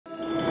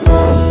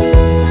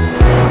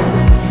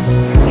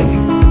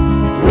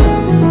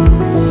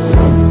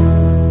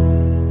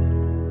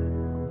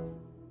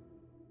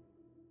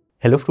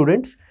Hello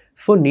students,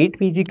 so NEET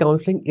PG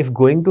counseling is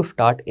going to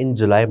start in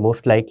July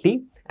most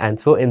likely, and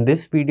so in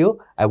this video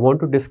I want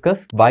to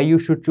discuss why you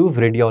should choose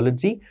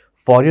radiology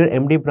for your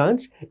MD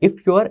branch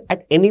if you are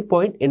at any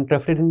point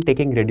interested in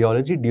taking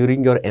radiology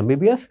during your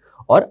MBBS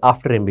or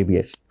after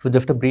MBBS. So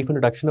just a brief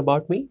introduction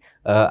about me.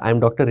 I'm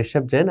Dr.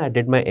 Rishabh Jain. I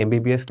did my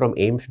MBBS from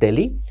AIIMS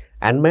Delhi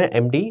and my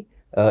MD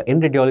in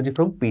radiology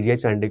from PGI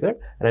Chandigarh,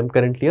 and I'm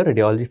currently a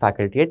radiology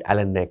faculty at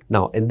NExT.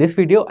 Now, in this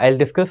video, I'll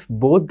discuss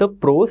both the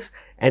pros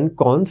and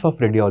cons of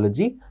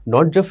radiology,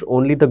 not just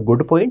only the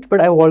good points,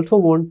 but I also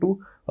want to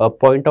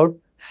point out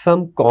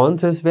some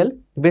cons as well,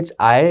 which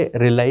I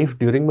realized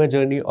during my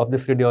journey of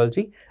this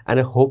radiology, and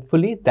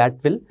hopefully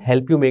that will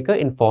help you make an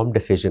informed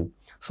decision.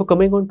 So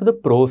coming on to the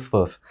pros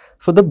first.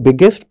 So the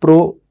biggest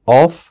pro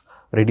of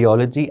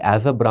radiology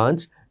as a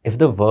branch is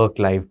the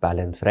work-life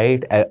balance,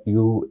 right?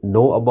 You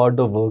know about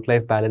the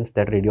work-life balance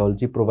that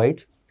radiology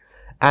provides.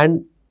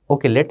 And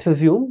okay, let's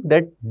assume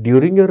that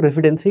during your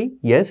residency,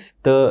 yes,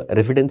 the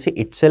residency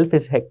itself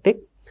is hectic.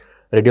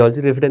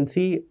 Radiology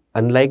residency,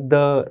 unlike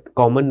the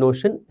common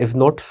notion, is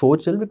not so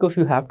chill because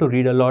you have to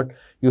read a lot.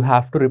 You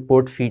have to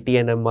report CT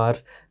and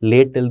MRs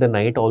late till the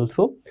night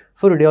also.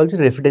 So radiology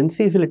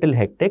residency is a little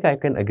hectic. I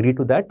can agree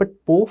to that.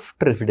 But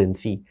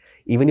post-residency,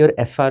 even your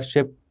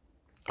SR-ship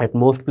at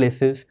most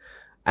places,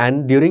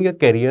 and during your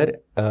career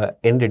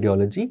in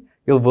radiology,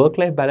 your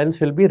work-life balance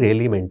will be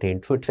really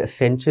maintained. So it's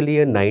essentially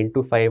a 9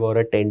 to 5 or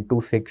a 10 to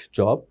 6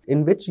 job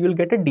in which you'll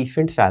get a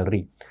decent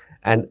salary.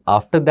 And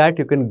after that,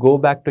 you can go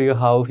back to your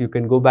house, you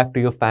can go back to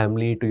your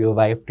family, to your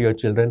wife, to your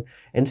children,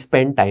 and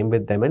spend time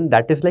with them. And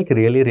that is like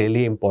really,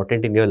 really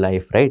important in your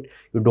life, right?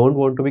 You don't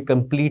want to be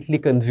completely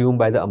consumed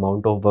by the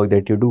amount of work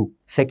that you do.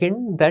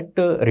 Second, that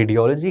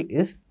radiology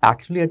is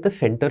actually at the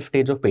center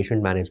stage of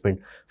patient management.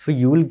 So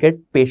you will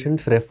get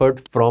patients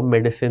referred from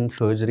medicine,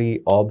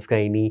 surgery, obs,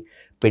 gynae,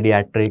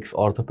 pediatrics,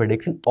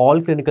 orthopedics, and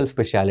all clinical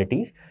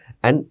specialties.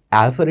 And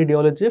as a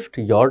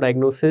radiologist, your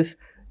diagnosis,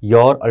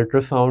 your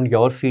ultrasound,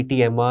 your CT,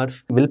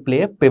 MRs will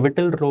play a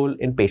pivotal role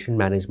in patient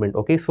management.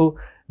 Okay, so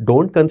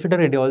don't consider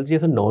radiology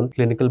as a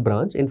non-clinical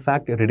branch. In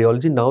fact,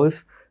 radiology now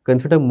is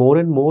considered more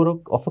and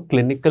more of a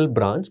clinical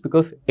branch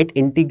because it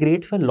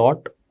integrates a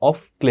lot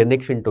of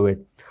clinics into it.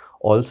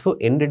 Also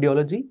in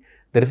radiology,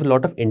 there is a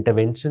lot of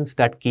interventions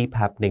that keep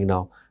happening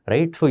now,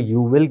 right? So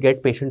you will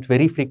get patients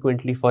very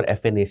frequently for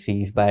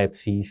FNACs,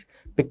 biopsies,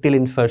 pictal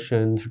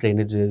insertions,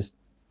 drainages.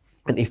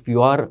 And if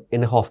you are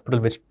in a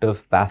hospital which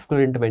does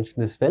vascular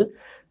intervention as well,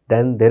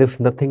 then there is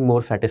nothing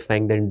more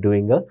satisfying than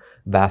doing a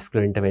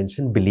vascular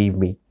intervention, believe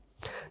me.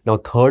 Now,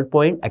 third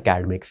point,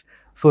 academics.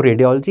 So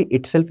radiology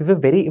itself is a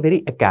very,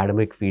 very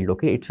academic field,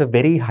 okay? It's a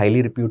very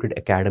highly reputed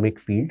academic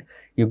field.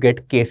 You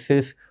get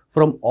cases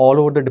from all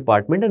over the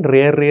department and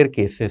rare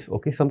cases,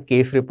 okay? Some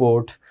case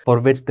reports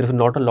for which there is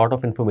not a lot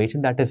of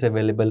information that is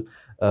available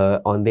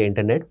on the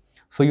internet.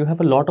 So you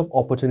have a lot of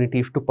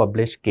opportunities to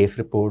publish case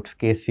reports,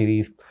 case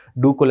series,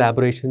 do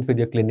collaborations with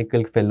your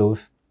clinical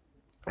fellows,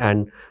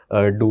 and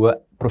do a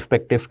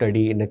prospective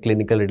study in a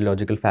clinical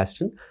radiological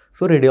fashion.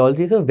 So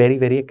radiology is a very,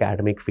 very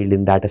academic field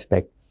in that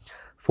aspect.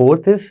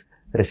 Fourth is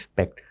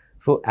respect.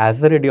 So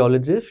as a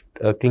radiologist,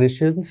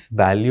 clinicians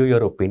value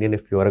your opinion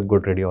if you are a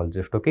good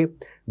radiologist, okay?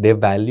 They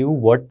value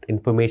what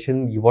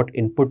information, what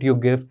input you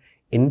give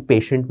in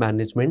patient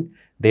management.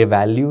 They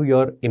value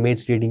your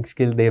image reading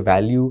skill. They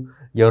value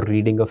your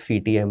reading of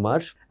CT,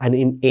 MRs. And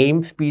in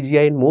AIIMS,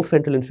 PGI, and most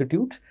central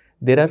institutes,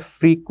 there are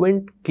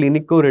frequent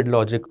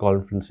clinico-radiologic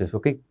conferences,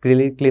 okay?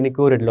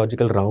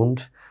 Clinico-radiological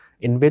rounds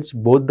in which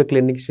both the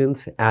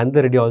clinicians and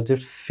the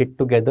radiologists sit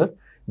together.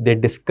 They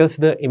discuss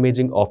the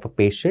imaging of a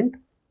patient,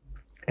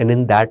 and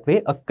in that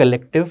way, a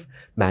collective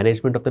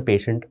management of the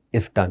patient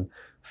is done.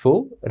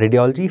 So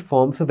radiology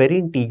forms a very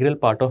integral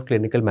part of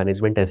clinical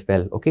management as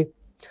well, okay?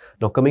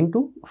 Now coming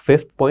to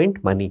fifth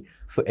point, money.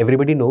 So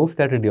everybody knows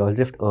that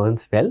radiologist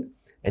earns well.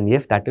 And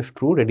yes, that is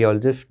true.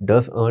 Radiologist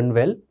does earn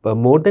well. But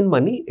more than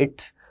money,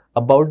 it's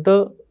about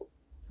the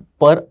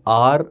per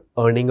hour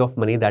earning of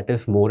money that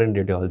is more in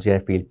radiology, I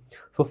feel.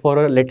 So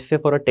for a, let's say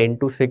for a 10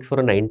 to 6 or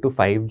a 9 to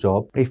 5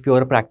 job, if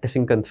you're a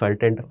practicing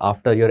consultant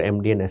after your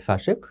MD and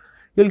SR-ship,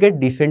 you'll get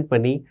decent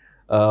money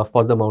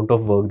for the amount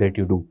of work that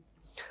you do.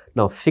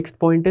 Now, sixth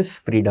point is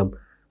freedom.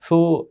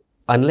 So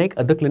unlike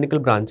other clinical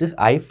branches,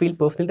 I feel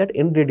personally that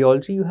in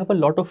radiology, you have a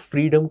lot of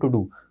freedom to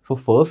do. So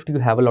first, you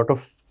have a lot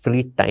of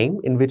free time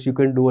in which you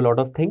can do a lot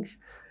of things.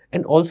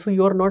 And also,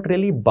 you are not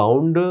really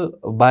bound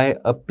by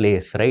a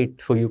place, right?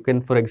 So you can,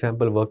 for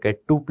example, work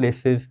at 2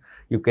 places.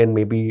 You can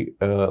maybe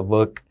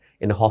work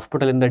in a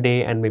hospital in the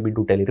day and maybe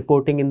do tele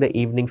reporting in the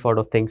evening sort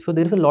of thing. So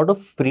there is a lot of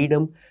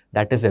freedom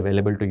that is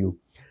available to you.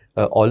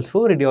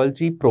 Also,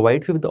 radiology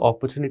provides you with the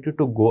opportunity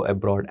to go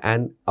abroad,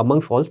 and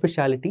amongst all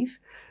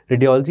specialities,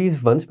 radiology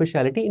is one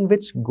specialty in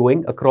which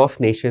going across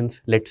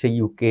nations, let's say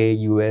UK,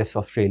 US,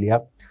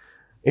 Australia,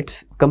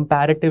 it's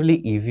comparatively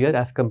easier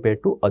as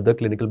compared to other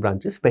clinical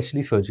branches,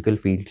 especially surgical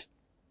fields.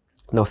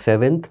 Now,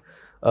 seventh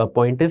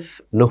point is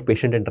no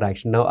patient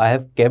interaction. Now, I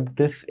have kept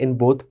this in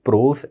both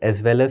pros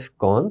as well as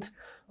cons.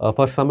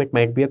 For some, it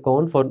might be a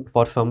con,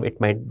 for some,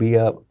 it might be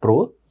a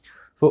pro.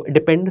 So it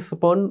depends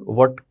upon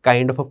what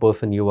kind of a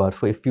person you are.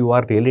 So if you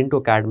are really into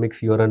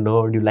academics, you're a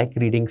nerd, you like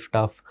reading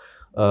stuff,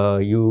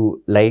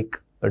 you like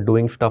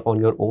doing stuff on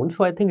your own.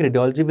 So I think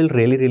radiology will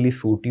really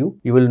suit you.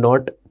 You will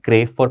not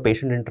crave for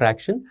patient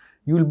interaction.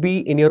 You will be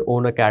in your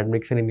own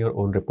academics and in your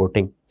own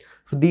reporting.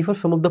 So these are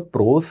some of the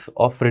pros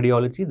of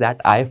radiology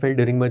that I felt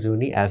during my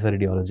journey as a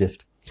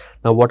radiologist.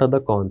 Now, what are the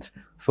cons?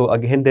 So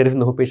again, there is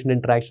no patient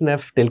interaction.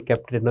 I've still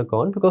kept it in a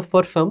con because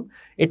for some,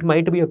 it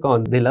might be a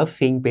con. They love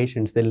seeing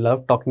patients. They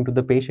love talking to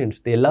the patients.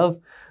 They love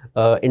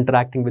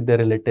interacting with their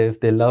relatives.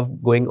 They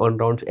love going on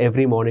rounds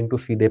every morning to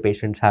see their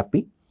patients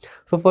happy.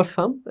 So for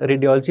some,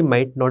 radiology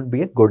might not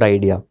be a good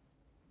idea.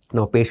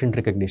 Now, patient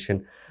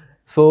recognition.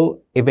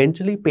 So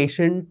eventually,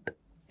 patient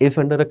is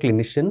under a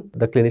clinician.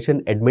 The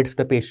clinician admits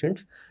the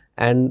patients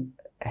and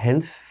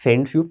hence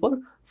sends you for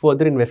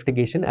further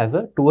investigation to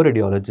a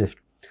radiologist.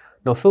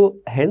 Now, so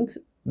hence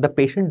the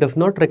patient does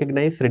not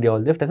recognize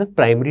radiologist as a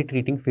primary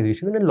treating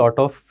physician in a lot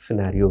of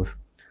scenarios.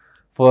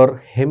 For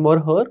him or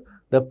her,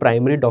 the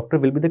primary doctor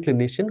will be the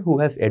clinician who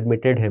has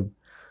admitted him.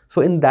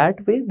 So in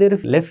that way, there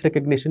is less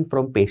recognition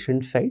from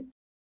patient side.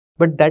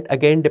 But that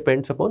again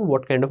depends upon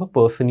what kind of a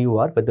person you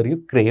are, whether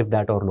you crave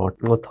that or not.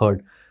 Now,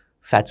 third,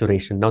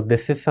 saturation. Now,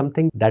 this is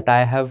something that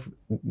I have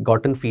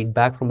gotten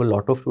feedback from a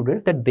lot of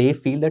students that they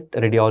feel that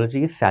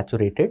radiology is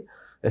saturated,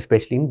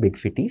 especially in big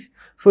cities.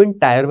 So in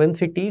tier 1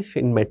 cities,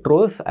 in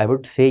metros, I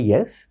would say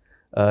yes,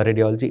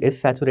 radiology is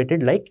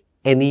saturated like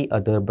any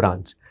other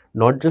branch.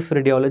 Not just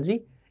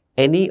radiology,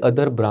 any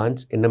other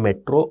branch in a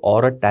metro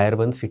or a tier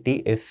 1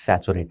 city is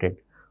saturated.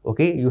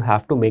 Okay, you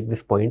have to make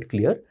this point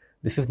clear.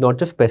 This is not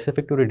just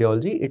specific to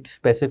radiology, it's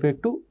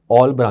specific to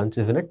all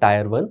branches in a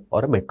tier 1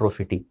 or a metro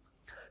city.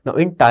 Now,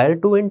 in tier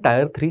 2 and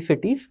tier 3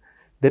 cities,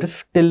 there is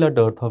still a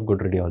dearth of good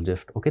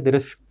radiologists. Okay, there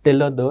is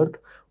still a dearth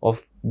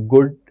of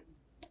good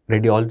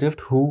radiologists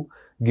who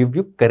give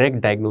you correct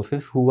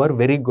diagnosis, who are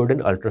very good in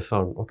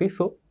ultrasound. Okay,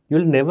 so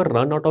you'll never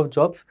run out of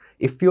jobs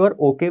if you are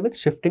okay with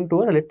shifting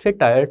to a, let's say,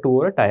 tier 2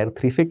 or a tier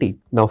 3 city.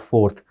 Now,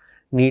 fourth,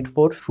 need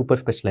for super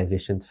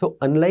specialization. So,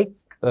 unlike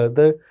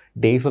the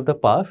days of the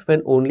past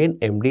when only an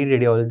MD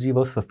radiology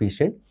was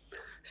sufficient,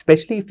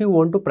 especially if you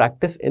want to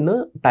practice in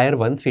a tier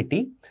 1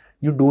 city,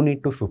 you do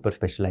need to super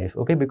specialize,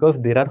 okay, because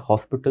there are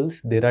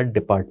hospitals, there are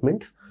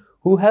departments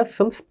who have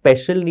some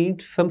special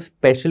needs, some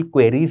special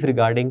queries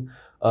regarding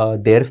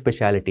their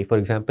specialty. For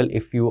example,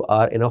 if you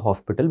are in a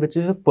hospital which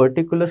is a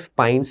particular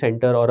spine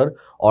center or an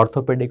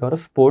orthopedic or a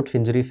sports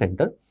injury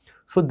center,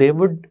 so they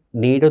would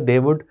need or they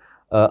would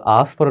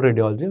ask for a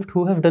radiologist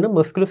who has done a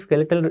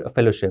musculoskeletal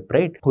fellowship,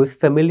 right, who is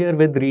familiar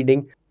with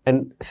reading.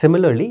 And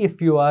similarly, if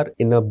you are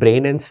in a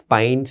brain and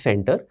spine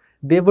center,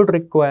 they would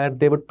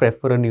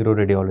prefer a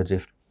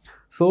neuroradiologist.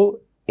 So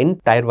in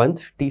tier 1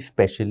 city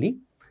especially,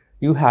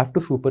 you have to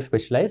super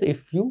specialize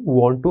if you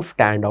want to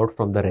stand out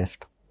from the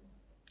rest.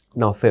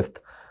 Now, fifth,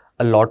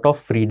 a lot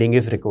of reading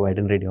is required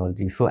in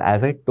radiology. So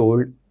as I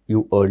told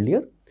you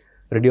earlier,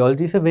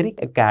 radiology is a very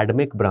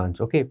academic branch,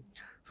 okay.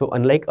 So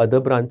unlike other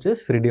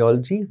branches,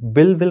 radiology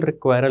will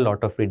require a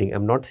lot of reading.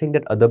 I'm not saying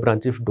that other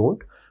branches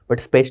don't, but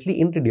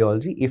especially in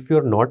radiology, if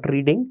you're not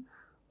reading,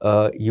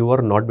 you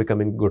are not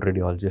becoming a good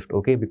radiologist,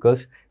 okay,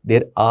 because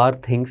there are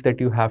things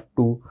that you have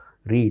to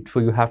read. So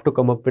you have to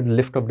come up with a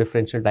list of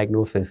differential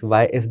diagnosis.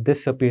 Why is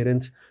this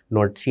appearance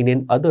not seen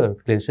in other?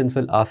 Clinicians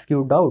will ask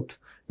you doubts.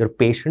 Your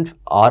patients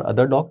are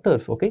other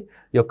doctors, okay?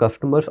 Your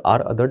customers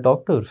are other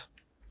doctors.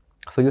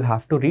 So you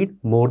have to read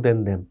more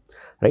than them,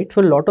 right?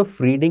 So a lot of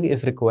reading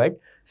is required,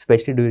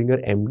 especially during your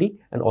MD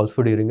and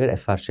also during your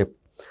SRship.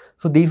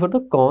 So these were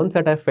the cons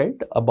that I felt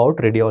about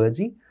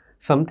radiology.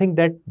 Something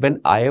that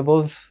when I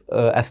was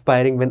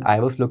aspiring, when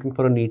I was looking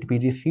for a NEET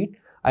PG seat,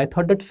 I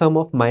thought that some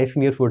of my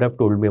seniors would have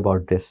told me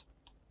about this.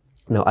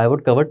 Now, I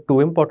would cover two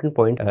important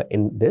points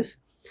in this.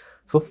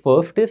 So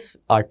first is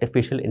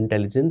artificial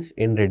intelligence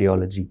in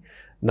radiology.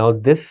 Now,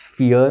 this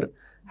fear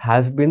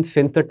has been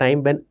since the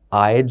time when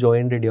I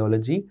joined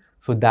radiology.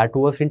 So that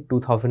was in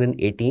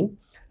 2018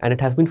 and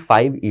it has been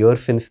 5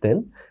 years since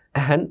then.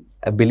 And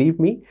believe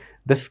me,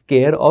 the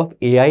scare of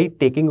AI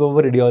taking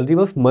over radiology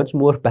was much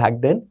more back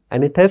then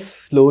and it has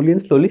slowly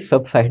and slowly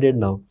subsided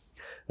now,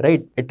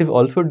 right? It is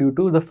also due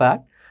to the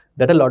fact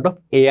that a lot of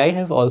AI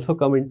has also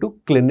come into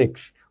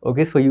clinics.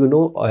 Okay, so you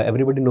know,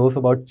 everybody knows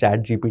about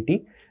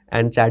ChatGPT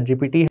and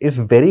ChatGPT is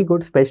very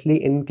good,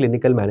 especially in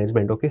clinical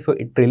management. Okay, so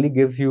it really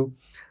gives you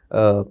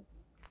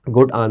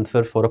good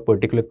answers for a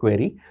particular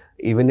query,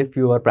 even if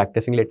you are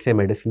practicing, let's say,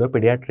 medicine or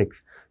pediatrics.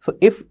 So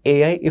if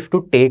AI is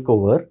to take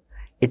over,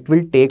 it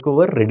will take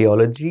over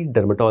radiology,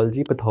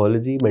 dermatology,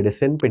 pathology,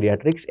 medicine,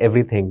 pediatrics,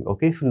 everything.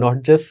 Okay, so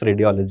not just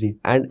radiology.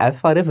 And as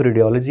far as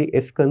radiology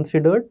is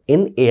considered,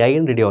 in AI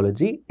in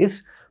radiology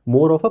is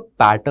more of a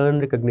pattern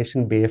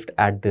recognition based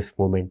at this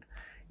moment.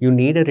 You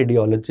need a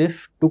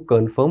radiologist to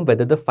confirm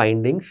whether the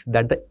findings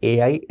that the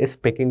AI is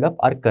picking up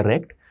are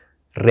correct,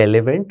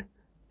 relevant,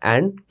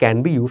 and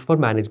can be used for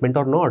management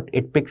or not.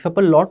 It picks up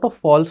a lot of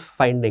false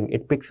finding.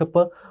 It picks up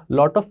a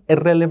lot of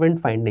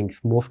irrelevant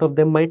findings. Most of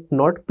them might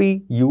not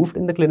be used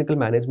in the clinical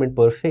management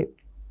per se.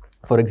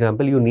 For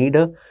example, you need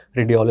a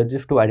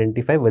radiologist to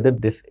identify whether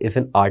this is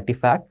an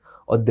artifact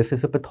or this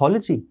is a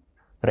pathology,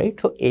 right?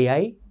 So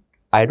AI,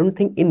 I don't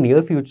think in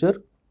near future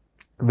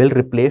will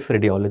replace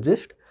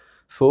radiologist.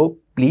 So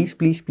please,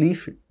 please,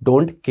 please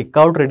don't kick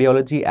out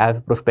radiology as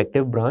a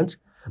prospective branch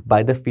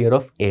by the fear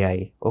of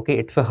AI. Okay,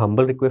 it's a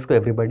humble request to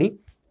everybody.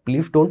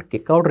 Please don't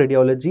kick out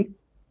radiology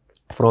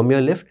from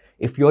your list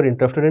if you're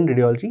interested in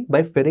radiology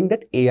by fearing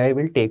that AI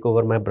will take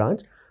over my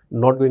branch.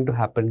 Not going to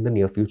happen in the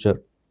near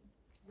future.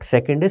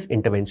 Second is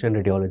intervention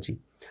radiology.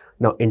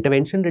 Now,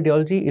 intervention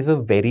radiology is a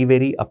very,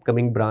 very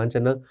upcoming branch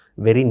and a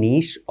very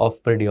niche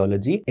of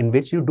radiology in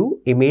which you do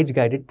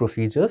image-guided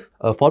procedures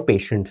for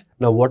patients.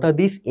 Now, what are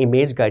these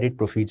image-guided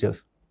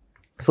procedures?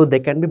 So, they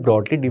can be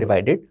broadly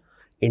divided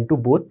into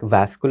both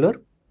vascular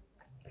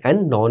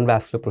and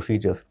non-vascular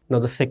procedures. Now,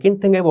 the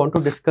second thing I want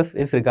to discuss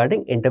is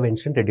regarding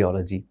intervention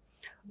radiology.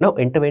 Now,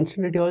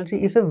 intervention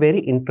radiology is a very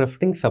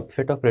interesting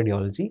subset of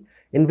radiology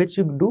in which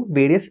you do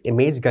various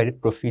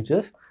image-guided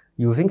procedures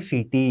using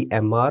CT,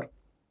 MR,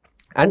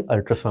 and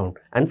ultrasound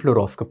and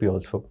fluoroscopy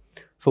also.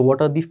 So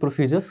what are these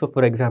procedures? So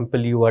for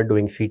example, you are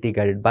doing CT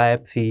guided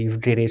biopsies,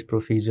 drainage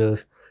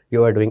procedures,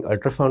 you are doing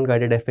ultrasound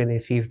guided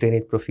FNACs,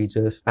 drainage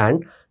procedures,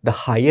 and the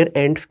higher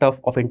end stuff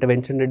of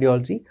intervention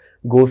radiology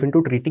goes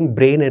into treating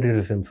brain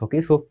aneurysms.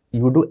 Okay, so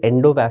you do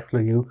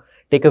endovascular, you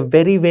take a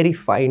very, very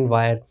fine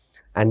wire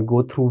and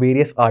go through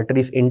various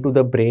arteries into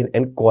the brain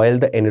and coil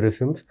the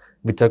aneurysms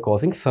which are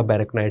causing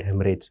subarachnoid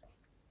hemorrhage.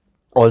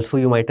 Also,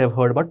 you might have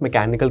heard about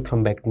mechanical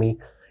thrombectomy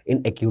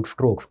in acute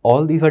strokes.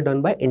 All these are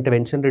done by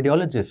intervention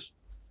radiologists.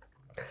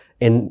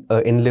 In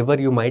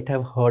liver, you might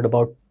have heard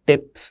about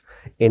TIPS.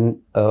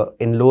 In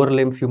lower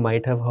limbs, you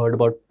might have heard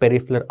about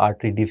peripheral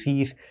artery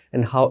disease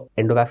and how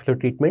endovascular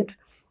treatments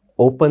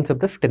opens up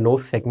the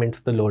stenosed segments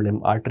of the lower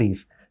limb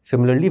arteries.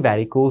 Similarly,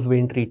 varicose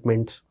vein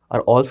treatments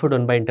are also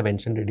done by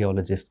intervention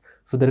radiologists.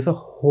 So there is a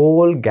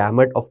whole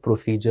gamut of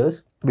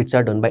procedures which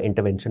are done by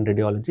intervention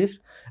radiologists.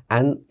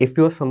 And if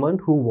you're someone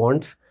who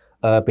wants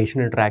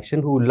patient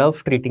interaction, who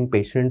loves treating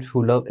patients,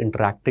 who love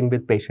interacting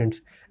with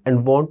patients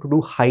and want to do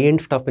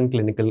high-end stuff in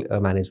clinical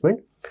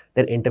management,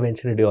 then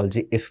intervention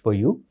radiology is for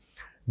you.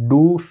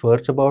 Do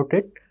search about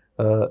it,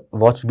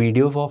 watch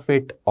videos of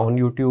it on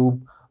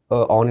YouTube,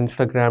 on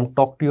Instagram,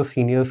 talk to your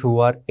seniors who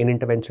are in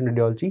intervention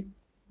radiology.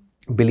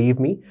 Believe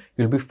me,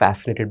 you'll be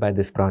fascinated by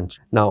this branch.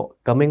 Now,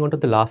 coming on to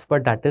the last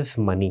part, that is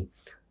money.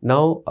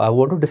 Now, I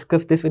want to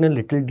discuss this in a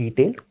little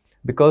detail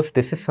because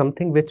this is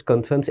something which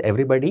concerns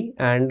everybody,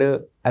 and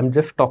I'm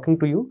just talking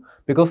to you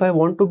because I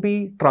want to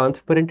be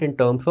transparent in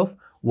terms of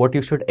what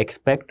you should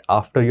expect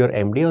after your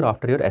MD or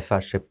after your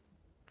SRship.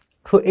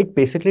 So it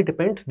basically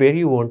depends where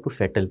you want to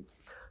settle.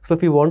 So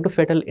if you want to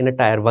settle in a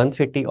tier 1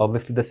 city,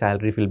 obviously the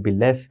salaries will be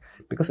less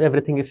because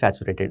everything is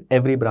saturated.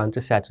 Every branch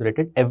is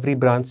saturated. Every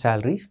branch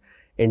salaries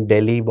in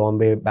Delhi,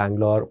 Bombay,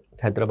 Bangalore,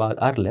 Hyderabad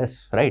are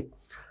less, right?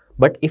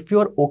 But if you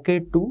are okay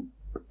to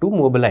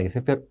mobilize,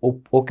 if you're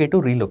okay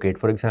to relocate,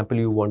 for example,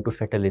 you want to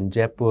settle in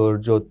Jaipur,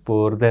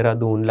 Jodhpur,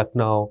 Dehradun,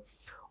 Lucknow,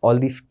 all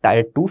these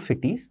tier 2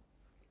 cities,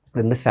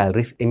 then the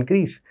salaries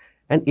increase.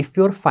 And if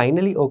you're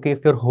finally okay,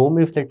 if your home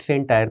is, let's say,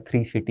 in tier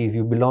 3 cities,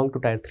 you belong to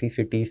tier 3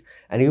 cities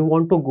and you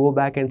want to go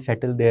back and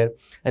settle there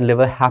and live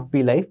a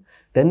happy life,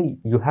 then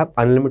you have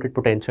unlimited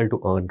potential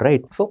to earn,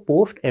 right? So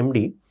post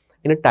MD,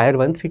 in a tier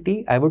 1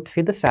 city, I would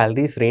say the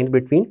salaries range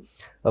between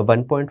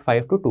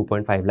 1.5 to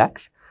 2.5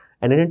 lakhs.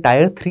 And in a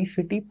tier 3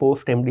 city,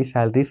 post MD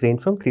salaries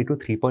range from 3 to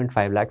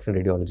 3.5 lakhs in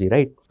radiology,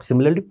 right?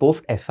 Similarly,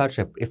 post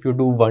SRship, if you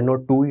do 1 or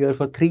 2 years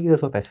or 3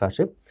 years of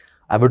SRship,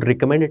 I would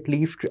recommend at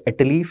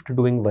least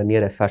doing 1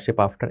 year SRship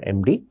after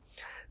MD.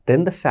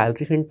 Then the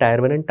salaries in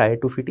tier 1 and tier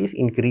 2 cities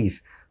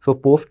increase. So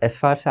post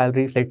SR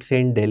salaries, let's say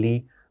in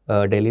Delhi,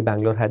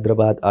 Bangalore,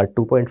 Hyderabad are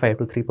 2.5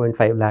 to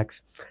 3.5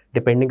 lakhs,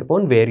 depending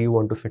upon where you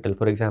want to settle.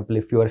 For example,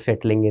 if you are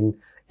settling in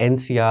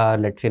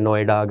NCR, let's say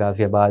Noida,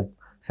 Ghaziabad,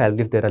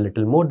 salaries there are a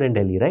little more than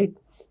Delhi, right?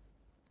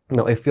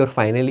 Now, if you're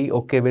finally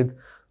okay with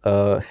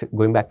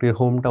going back to your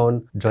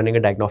hometown, joining a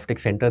diagnostic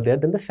center there,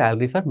 then the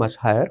salaries are much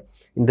higher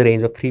in the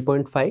range of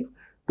 3.5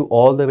 to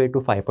all the way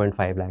to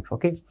 5.5 lakhs,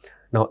 okay?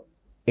 Now,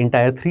 in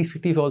tier 3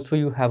 cities also,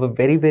 you have a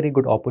very, very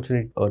good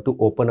opportunity to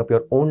open up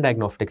your own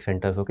diagnostic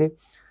centers, okay?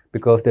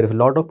 Because there is a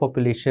lot of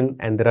population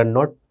and there are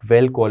not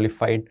well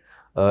qualified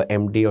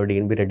MD or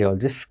DNB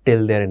radiologists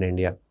still there in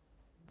India.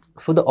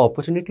 So the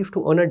opportunities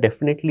to earn are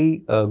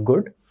definitely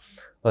good,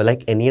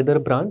 like any other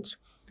branch.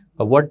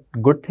 What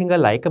good thing I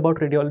like about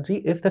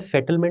radiology is the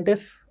settlement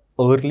is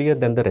earlier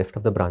than the rest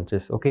of the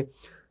branches, okay?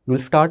 You will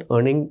start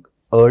earning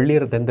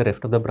earlier than the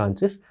rest of the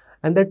branches,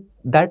 and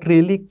that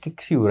really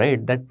kicks you,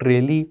 right? That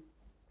really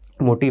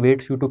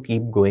motivates you to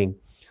keep going.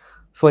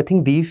 So I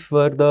think these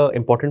were the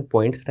important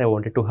points that I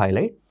wanted to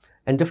highlight.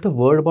 And just a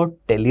word about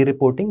Tele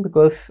Reporting,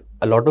 because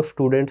a lot of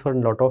students or a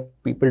lot of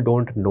people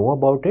don't know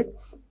about it.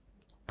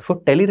 So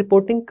Tele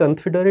Reporting,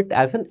 consider it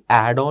as an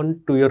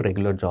add-on to your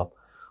regular job.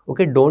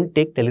 Okay, don't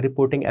take Tele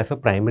Reporting as a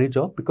primary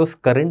job, because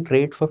current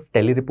rates of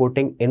Tele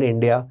Reporting in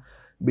India,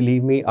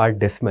 believe me, are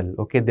dismal.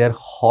 Okay, they're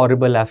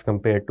horrible as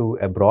compared to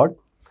abroad.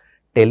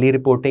 Tele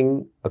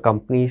Reporting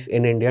companies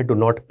in India do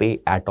not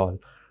pay at all.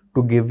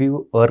 To give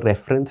you a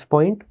reference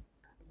point,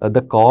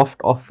 the cost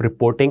of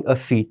reporting a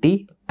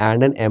CT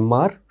and an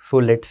MR. So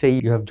let's say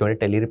you have joined a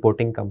Tele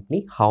Reporting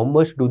company. How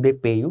much do they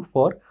pay you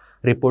for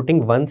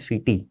reporting one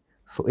CT?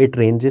 So it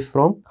ranges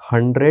from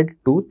 100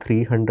 to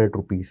 300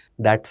 rupees.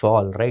 That's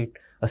all, right?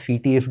 A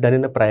CT is done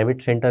in a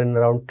private center in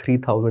around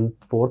 3,000,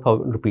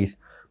 4,000 rupees.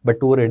 But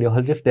to a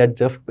radiologist, they're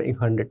just paying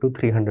 100 to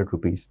 300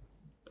 rupees.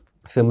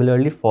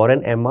 Similarly, for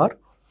an MR,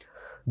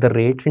 the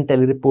rates in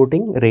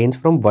telereporting range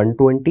from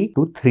 120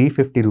 to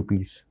 350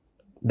 rupees.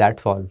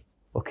 That's all.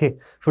 Okay.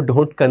 So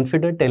don't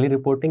consider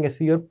telereporting as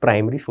your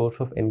primary source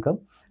of income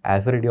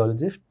as a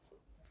radiologist.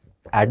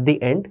 At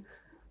the end,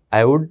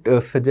 I would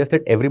suggest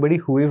that everybody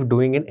who is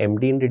doing an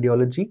MD in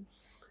radiology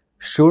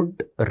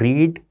should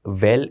read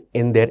well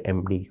in their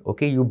MD.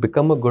 Okay. You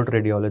become a good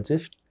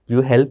radiologist.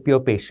 You help your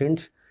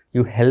patients.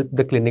 You help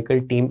the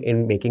clinical team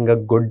in making a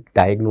good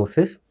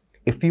diagnosis.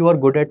 If you are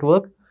good at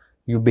work,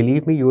 you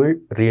believe me, you will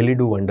really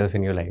do wonders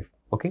in your life.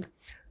 Okay.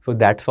 So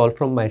that's all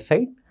from my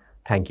side.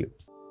 Thank you.